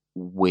not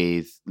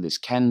with Liz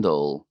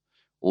Kendall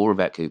or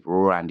Yvette Cooper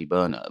or Andy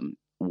Burnham,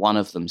 one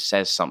of them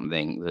says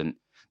something that,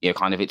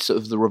 kind of, it's sort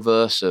of the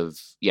reverse of,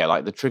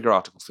 like the Trigger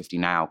Article 50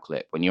 Now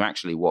clip. When you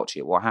actually watch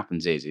it, what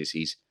happens is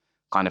he's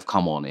kind of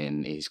come on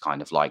in, he's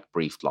kind of like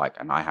briefed like,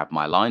 and I have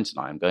my lines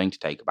and I am going to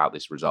take about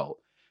this result.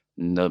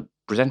 And the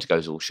presenter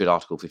goes, well, should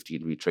Article 50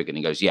 be triggered? And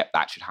he goes, yep,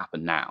 that should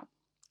happen now.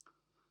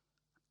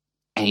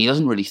 And he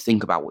doesn't really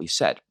think about what he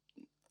said.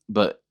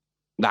 But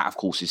that, of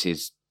course, is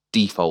his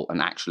default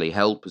and actually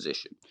held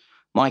position.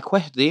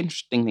 The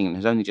interesting thing that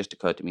has only just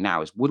occurred to me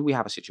now is, would we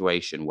have a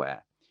situation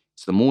where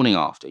it's the morning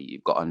after,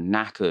 you've got a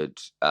knackered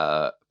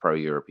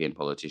pro-European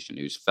politician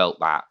who's felt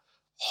that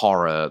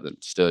horror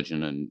that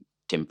Sturgeon and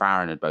Tim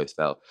Farron had both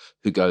felt,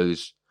 who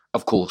goes,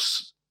 of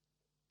course,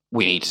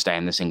 we need to stay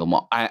in the single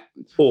market.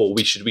 Or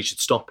we should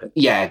stop it.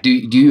 Yeah. Do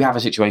you have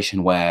a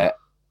situation where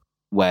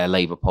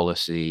Labour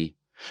policy,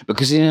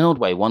 because in an odd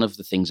way, one of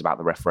the things about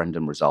the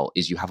referendum result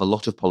is you have a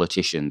lot of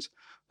politicians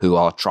who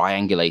are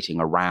triangulating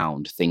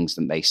around things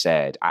that they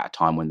said at a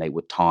time when they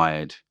were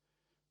tired.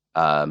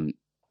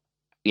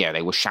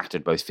 They were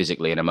shattered both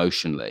physically and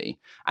emotionally.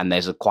 And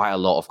there's quite a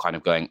lot of kind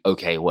of going,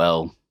 okay,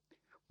 well,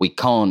 we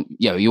can't,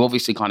 you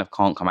obviously kind of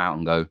can't come out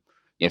and go,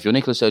 if you're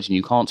Nicola Sturgeon,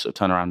 you can't sort of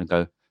turn around and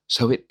go,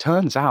 so it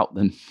turns out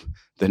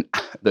then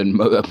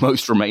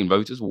most Remain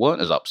voters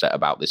weren't as upset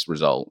about this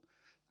result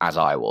as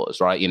I was,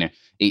 right?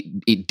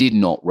 It did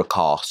not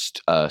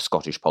recast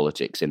Scottish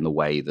politics in the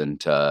way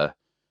that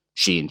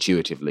she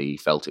intuitively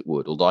felt it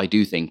would. Although I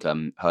do think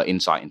her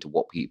insight into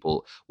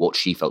what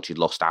she felt she'd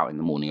lost out in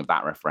the morning of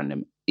that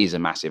referendum is a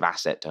massive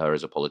asset to her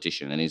as a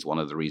politician, and is one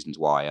of the reasons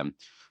why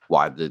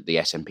the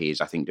SNP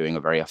is, I think, doing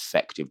a very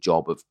effective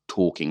job of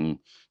talking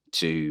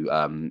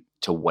to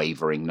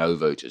wavering no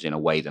voters in a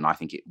way than I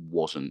think it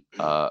wasn't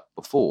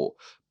before.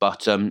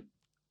 But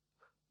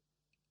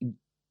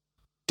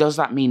does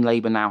that mean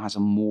Labour now has a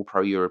more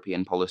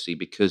pro-European policy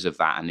because of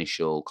that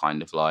initial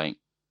kind of like,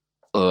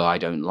 oh, I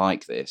don't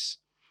like this?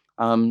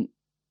 And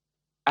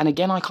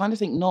again, I kind of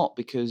think not,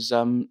 because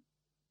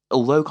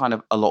although kind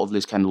of a lot of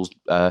Liz Kendall's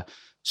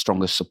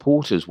strongest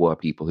supporters were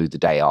people who the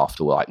day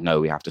after were like, no,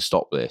 we have to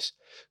stop this.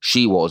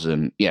 She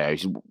wasn't,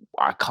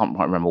 I can't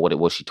quite remember what it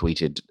was she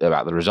tweeted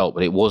about the result,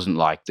 but it wasn't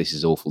like, this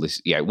is awful.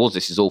 This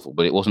is awful,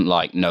 but it wasn't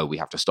like, no, we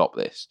have to stop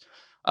this.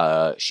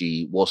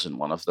 She wasn't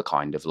one of the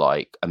kind of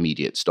like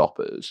immediate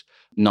stoppers.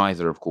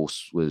 Neither, of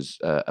course, was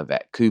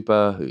Yvette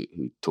Cooper, who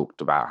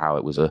talked about how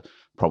it was a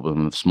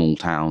problem of small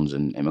towns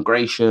and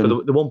immigration.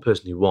 But the one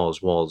person who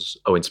was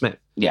Owen Smith,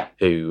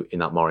 who in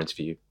that Moore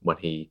interview, when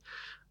he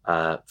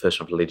first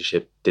ran for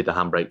leadership, did the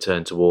handbrake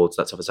turn towards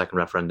let's have a second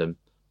referendum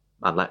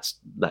and let's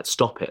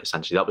stop it.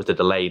 Essentially, that was the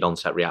delayed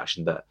onset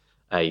reaction that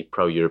a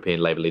pro-European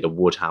Labour leader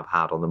would have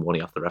had on the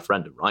morning after the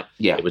referendum, right?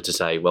 Yeah. It was to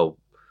say, well,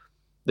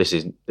 this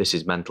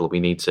is mental. We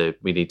need to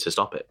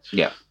stop it.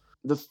 Yeah.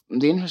 The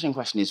interesting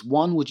question is,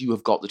 one, would you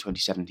have got the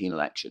 2017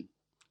 election?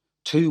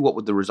 Two, what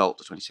would the result of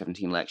the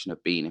 2017 election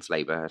have been if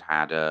Labour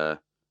had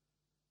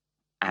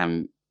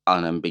an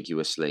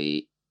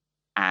unambiguously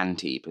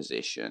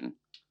anti-position?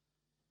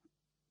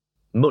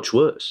 Much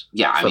worse.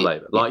 Yeah, for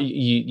Labour. Like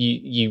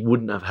you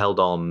wouldn't have held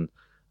on.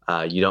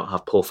 You don't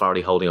have Paul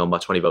Farrelly holding on by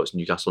 20 votes in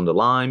Newcastle under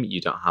Lyme.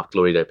 You don't have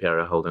Gloria De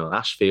Piero holding on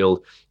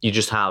Ashfield. You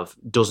just have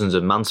dozens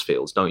of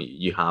Mansfields, don't you?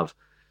 You have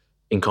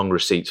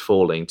incongruous seats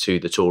falling to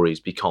the Tories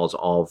because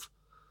of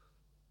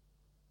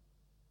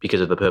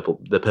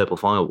the purple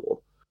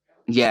firewall.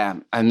 Yeah,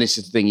 and this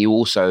is the thing.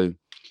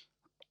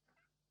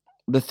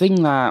 The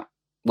thing that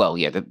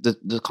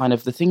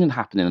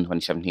happened in the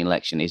 2017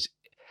 election is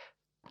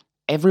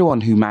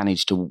everyone who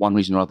managed to, one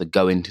reason or other,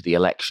 go into the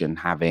election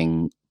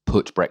having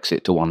put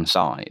Brexit to one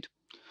side.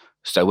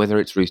 So whether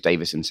it's Ruth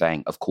Davidson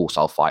saying, of course,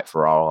 I'll fight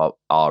for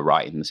our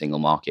right in the single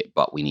market,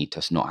 but we need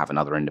to not have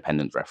another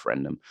independence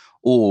referendum.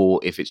 Or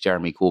if it's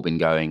Jeremy Corbyn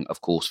going,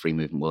 of course, free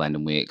movement will end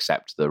and we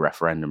accept the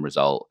referendum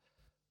result,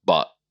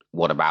 but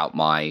what about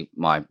my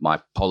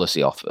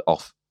policy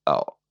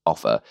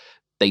offer?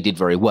 They did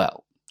very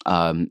well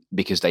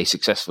because they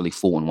successfully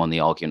fought and won the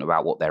argument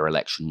about what their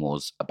election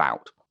was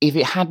about. If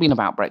it had been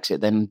about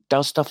Brexit, then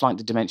does stuff like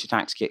the dementia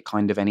tax get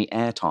kind of any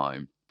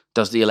airtime?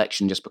 Does the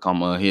election just become,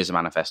 well, here's a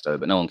manifesto,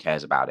 but no one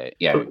cares about it?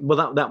 Yeah.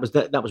 Well, that was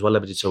why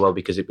Labour did so well,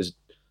 because it was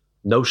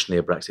notionally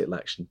a Brexit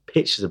election,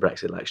 pitched as a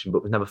Brexit election,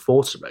 but was never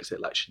fought as a Brexit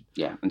election.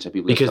 Yeah, and so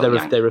people because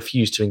they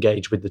refused to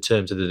engage with the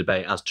terms of the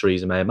debate as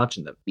Theresa May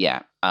imagined them.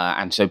 Yeah,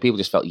 and so people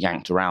just felt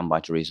yanked around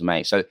by Theresa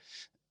May. So,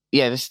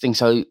 yeah, this thing.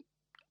 So,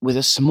 with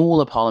a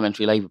smaller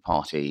parliamentary Labour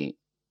Party,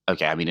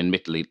 okay, I mean,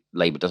 admittedly,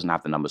 Labour doesn't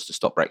have the numbers to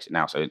stop Brexit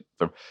now. So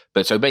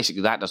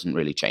basically, that doesn't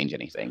really change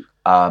anything.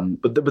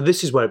 But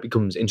this is where it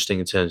becomes interesting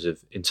in terms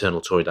of internal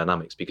Tory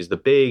dynamics, because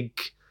the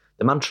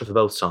mantra for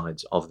both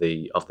sides of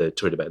the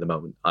Tory debate at the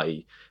moment,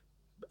 i.e.,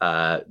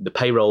 the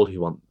payroll who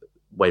want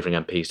wavering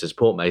MPs to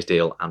support May's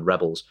deal, and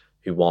rebels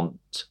who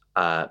want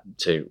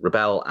to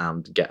rebel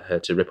and get her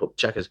to rip up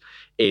checkers,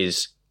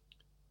 is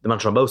the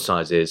mantra on both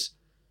sides is,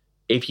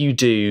 if you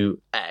do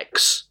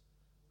X,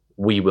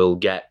 we will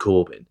get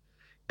Corbyn.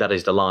 That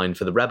is the line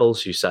for the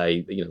rebels who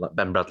say, like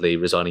Ben Bradley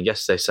resigning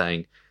yesterday,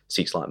 saying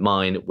seats like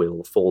mine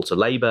will fall to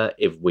Labour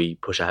if we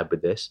push ahead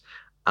with this.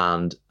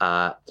 And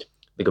the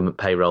government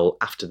payroll,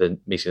 after the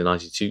meeting of the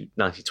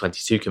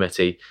 1922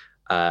 committee,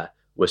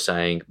 were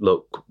saying,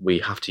 look, we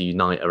have to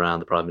unite around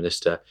the Prime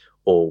Minister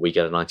or we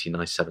get a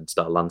 1997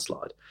 style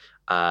landslide,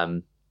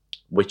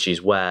 which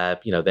is where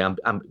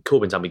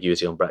Corbyn's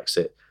ambiguity on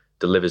Brexit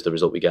delivers the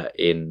result we get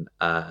in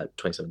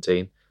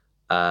 2017,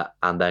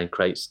 and then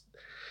creates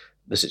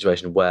the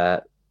situation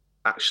where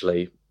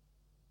actually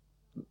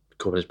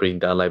Corbyn is breathing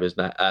down Labour's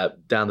neck,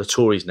 down the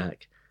Tories'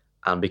 neck,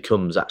 and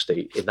becomes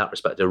actually, in that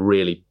respect, a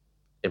really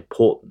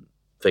important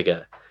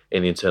figure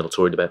in the internal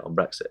Tory debate on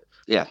Brexit.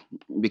 Yeah,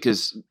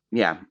 because,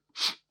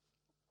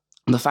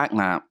 the fact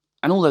that,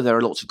 and although there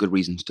are lots of good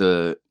reasons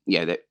to,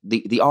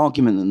 the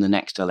argument that the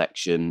next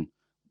election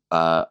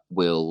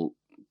will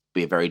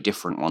be a very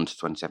different one to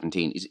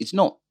 2017 it's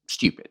not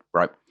stupid,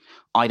 right?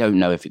 I don't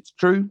know if it's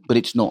true, but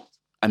it's not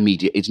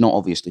immediate. It's not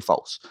obviously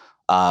false.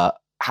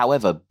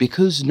 However,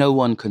 because no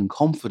one can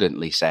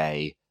confidently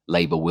say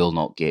Labour will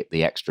not get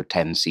the extra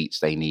 10 seats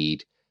they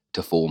need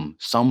to form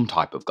some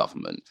type of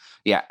government.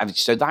 Yeah, and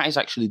so that is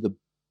actually the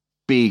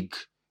big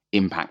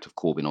impact of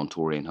Corbyn on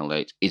Tory and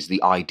Held is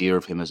the idea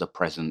of him as a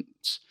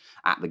presence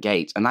at the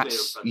gate. And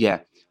that's,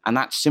 and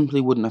that simply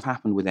wouldn't have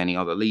happened with any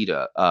other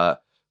leader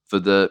for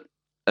the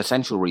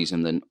essential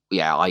reason that,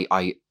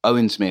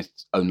 Owen Smith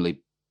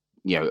only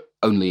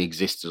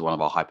exists as one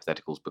of our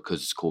hypotheticals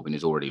because Corbyn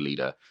is already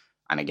leader.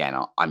 And again,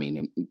 I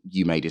mean,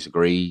 you may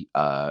disagree,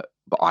 but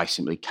I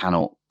simply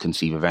cannot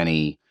conceive of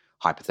any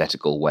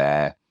hypothetical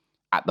where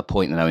at the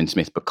point that Owen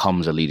Smith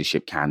becomes a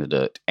leadership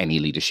candidate, any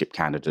leadership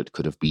candidate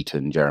could have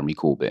beaten Jeremy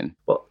Corbyn.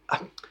 Well,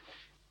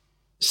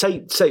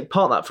 say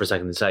part that for a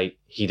second and say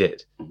he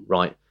did,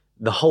 right?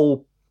 The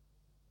whole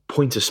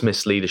point of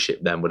Smith's leadership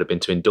then would have been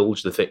to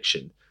indulge the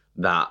fiction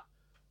that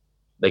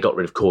they got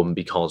rid of Corbyn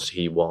because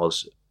he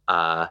was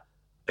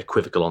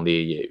equivocal on the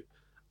EU.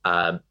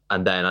 And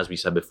then, as we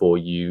said before,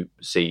 you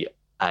see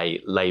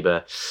a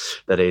Labour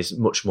that is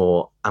much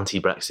more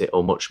anti-Brexit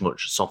or much,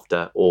 much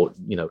softer, or,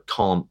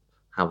 can't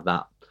have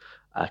that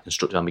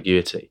constructive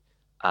ambiguity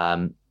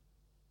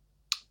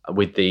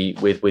with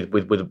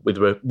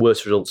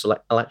worse results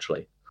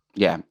electorally.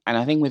 Yeah, and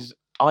I think with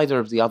either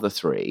of the other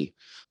three,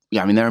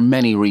 there are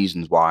many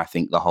reasons why I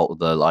think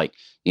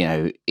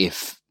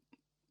if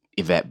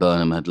Yvette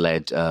Burnham had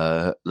led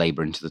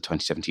Labour into the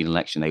 2017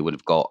 election, they would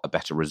have got a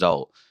better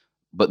result.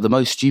 But the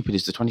most stupid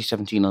is the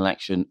 2017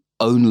 election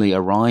only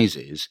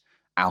arises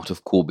out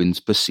of Corbyn's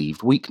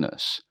perceived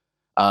weakness.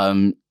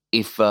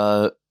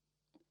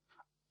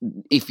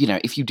 if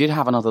you did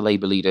have another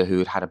Labour leader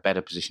who had a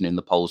better position in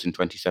the polls in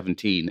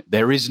 2017,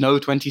 there is no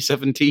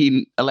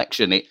 2017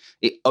 election.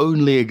 It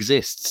only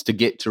exists to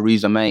get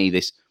Theresa May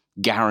this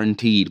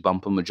guaranteed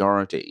bumper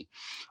majority.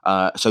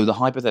 So the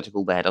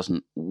hypothetical there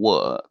doesn't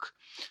work.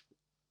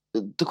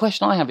 The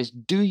question I have is,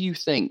 do you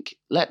think,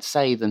 let's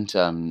say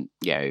that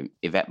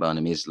Yvette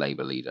Burnham is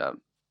Labour leader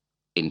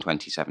in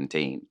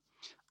 2017,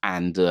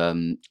 and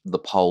the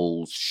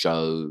polls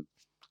show,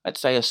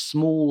 let's say, a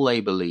small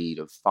Labour lead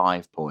of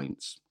 5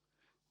 points,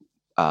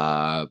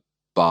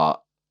 but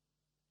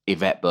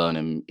Yvette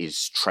Burnham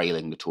is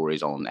trailing the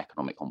Tories on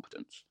economic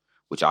competence,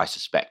 which I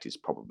suspect is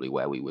probably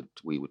where we would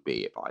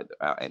be if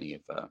any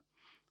of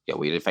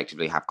we'd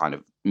effectively have kind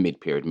of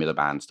mid-period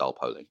Miliband style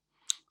polling.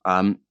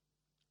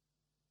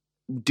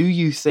 Do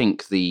you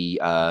think the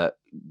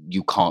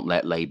you can't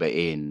let Labour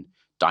in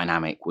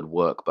dynamic would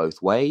work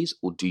both ways,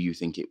 or do you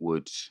think it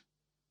would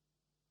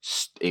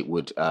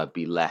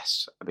be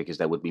less because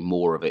there would be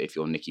more of it if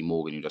you're Nicky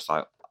Morgan? You're just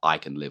like, I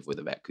can live with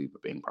Yvette Cooper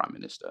being Prime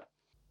Minister.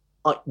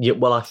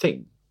 Well, I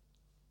think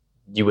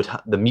you would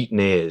have the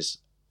mutineers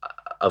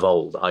of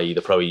old, i.e.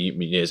 the pro-EU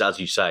mutineers, as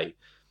you say,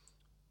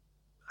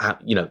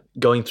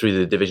 going through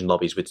the division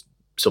lobbies with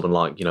someone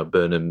like,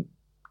 Burnham,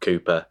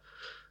 Cooper,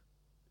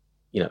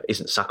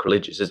 isn't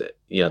sacrilegious, is it?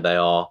 They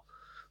are,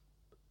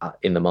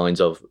 in the minds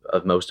of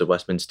most of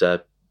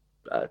Westminster,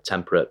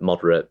 temperate,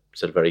 moderate,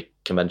 sort of very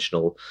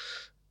conventional,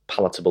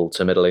 palatable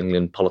to Middle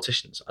England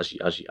politicians, as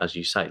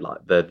you say.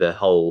 Like the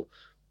whole,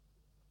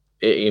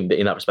 in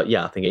that respect,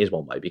 yeah, I think it is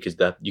one way, because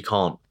you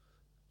can't,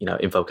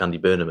 invoke Andy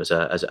Burnham as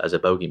a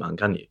bogeyman,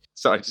 can you?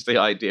 So just the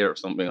idea of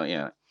something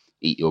like,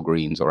 eat your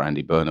greens or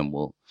Andy Burnham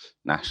will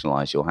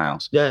nationalise your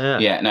house.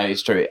 Yeah, no,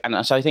 it's true.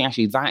 And so I think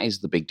actually that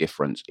is the big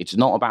difference. It's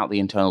not about the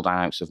internal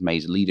dynamics of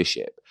May's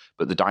leadership,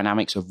 but the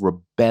dynamics of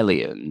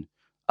rebellion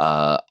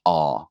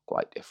are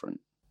quite different.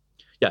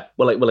 Yeah,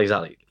 well,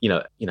 exactly.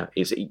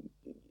 It's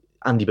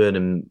Andy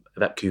Burnham,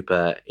 Yvette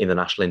Cooper in the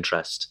national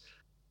interest,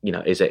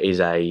 is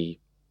a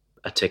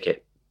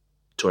ticket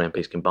Tory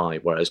MPs can buy,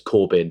 whereas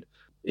Corbyn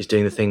is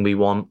doing the thing we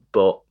want,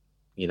 but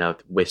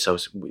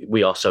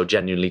we are so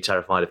genuinely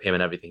terrified of him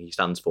and everything he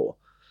stands for,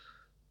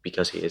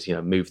 because he has,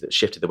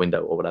 shifted the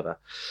window or whatever.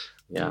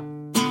 Yeah.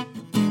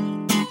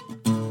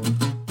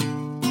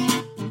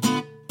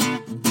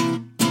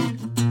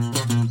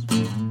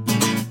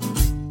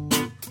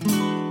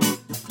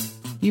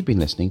 You've been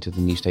listening to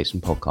the New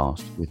Statesman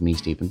podcast with me,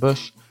 Stephen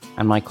Bush,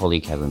 and my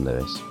colleague Helen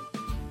Lewis.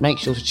 Make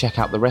sure to check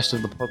out the rest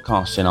of the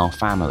podcasts in our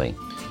family.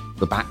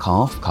 The back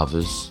half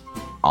covers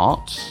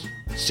arts,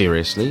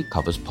 Seriously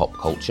covers pop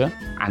culture,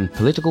 and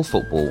Political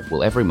Football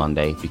will every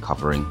Monday be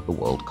covering the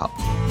World Cup.